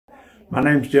My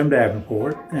name's Jim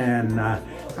Davenport, and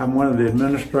I'm one of the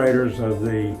administrators of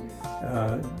the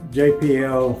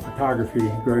JPL photography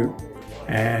group,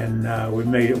 and we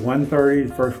meet at 1:30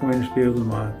 the first Wednesday of the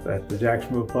month at the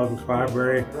Jacksonville Public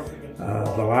Library.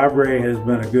 The library has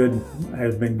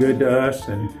been good to us,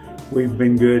 and we've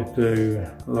been good to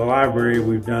the library.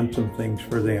 We've done some things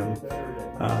for them.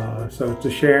 So it's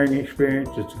a sharing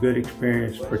experience. It's a good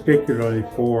experience, particularly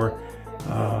for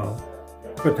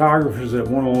photographers that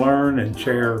want to learn and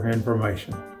share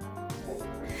information.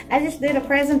 I just did a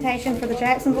presentation for the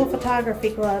Jacksonville Photography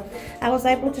Club. I was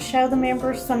able to show the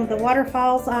members some of the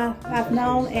waterfalls I've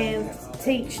known and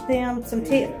teach them some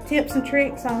tips and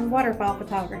tricks on waterfall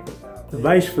photography. The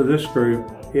base for this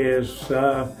group is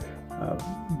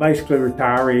basically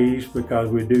retirees, because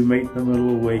we do meet in the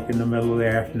middle of the week in the middle of the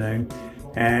afternoon.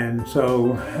 And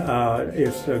so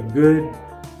it's a good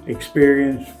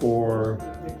experience for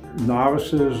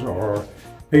novices or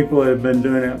people that have been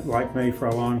doing it like me for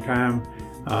a long time.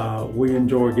 We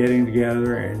enjoy getting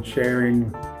together and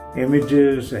sharing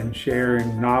images and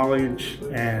sharing knowledge,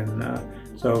 and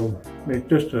so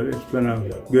it's been a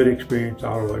good experience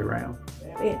all the way around.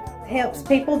 It helps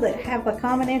people that have a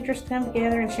common interest come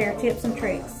together and share tips and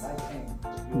tricks.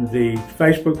 The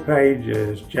Facebook page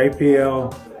is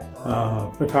JPL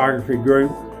Photography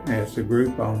Group. It's a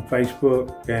group on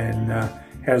Facebook and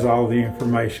has all the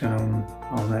information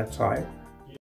on that site.